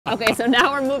Okay, so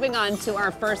now we're moving on to our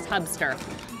first hubster.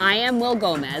 I am Will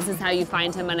Gomez is how you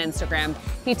find him on Instagram.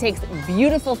 He takes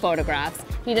beautiful photographs.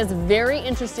 He does very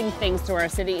interesting things to our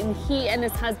city, and he and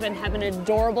his husband have an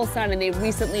adorable son, and they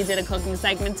recently did a cooking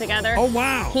segment together. Oh,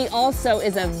 wow. He also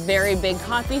is a very big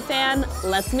coffee fan.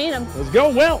 Let's meet him. Let's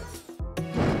go, Will.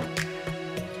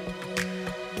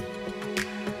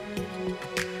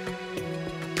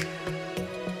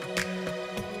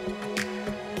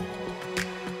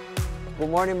 Good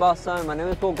morning, Boston. My name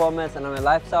is Will Gomez and I'm a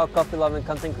lifestyle coffee loving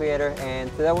content creator,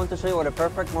 and today I want to show you what a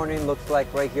perfect morning looks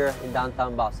like right here in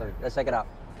downtown Boston. Let's check it out.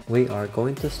 We are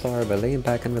going to start by laying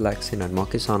back and relaxing at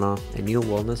Moki Sauna. A new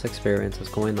wellness experience is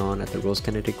going on at the Rose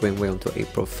Kennedy Greenway until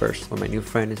April 1st, where my new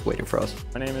friend is waiting for us.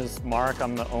 My name is Mark.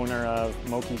 I'm the owner of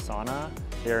Moki Sauna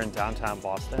here in downtown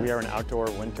Boston. We are an outdoor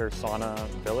winter sauna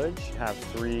village. We have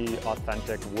 3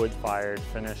 authentic wood-fired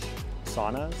Finnish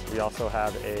saunas. We also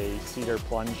have a cedar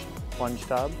plunge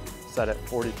tub set at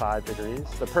 45 degrees.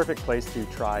 The perfect place to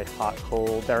try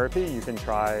hot-cold therapy. You can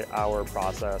try our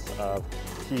process of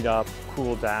heat up,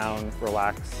 cool down,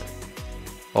 relax.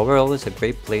 Overall, it's a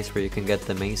great place where you can get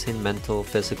the amazing mental,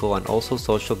 physical, and also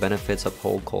social benefits of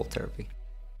whole cold therapy.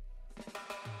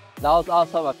 That was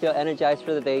awesome. I feel energized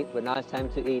for the day, but now it's time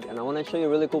to eat. And I want to show you a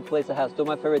really cool place that has 2 of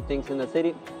my favorite things in the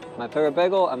city. My favorite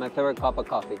bagel and my favorite cup of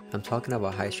coffee. I'm talking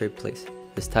about High Street Place,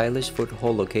 a stylish food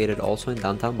hall located also in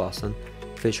downtown Boston,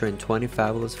 featuring 20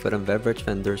 fabulous food and beverage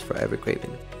vendors for every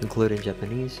craving, including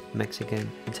Japanese,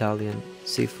 Mexican, Italian,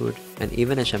 seafood, and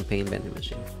even a champagne vending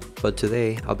machine. But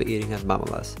today, I'll be eating at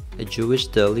Mamaleh, a Jewish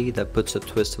deli that puts a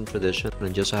twist on tradition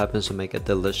and just so happens to make a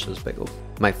delicious bagel.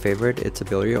 My favorite, it's a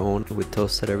build your own with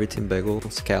toasted everything bagel,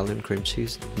 scallion cream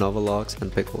cheese, Nova logs,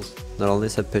 and pickles. Not only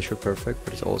is it picture perfect,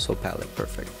 but it's also palate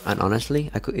perfect. And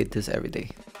honestly, I could eat this every day.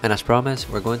 And as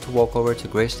promised, we're going to walk over to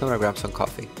Gracenote and grab some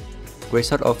coffee.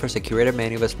 Gracenote offers a curated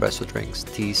menu of espresso drinks,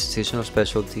 teas, seasonal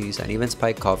specialties, and even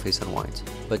spiked coffees and wines.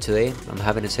 But today, I'm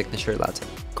having a signature latte.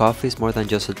 Coffee is more than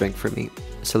just a drink for me.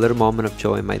 It's a little moment of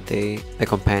joy in my day, a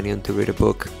companion to read a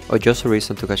book, or just a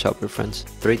reason to catch up with friends.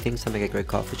 3 things that make a great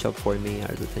coffee shop for me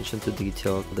are the attention to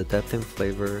detail, the depth in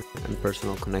flavor, and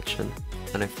personal connection.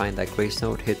 And I find that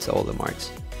Gracenote hits all the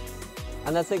marks.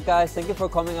 And that's it, guys. Thank you for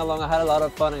coming along. I had a lot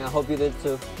of fun and I hope you did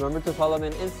too. Remember to follow me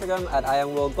on Instagram at I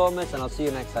am Will Gomez, and I'll see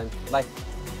you next time. Bye.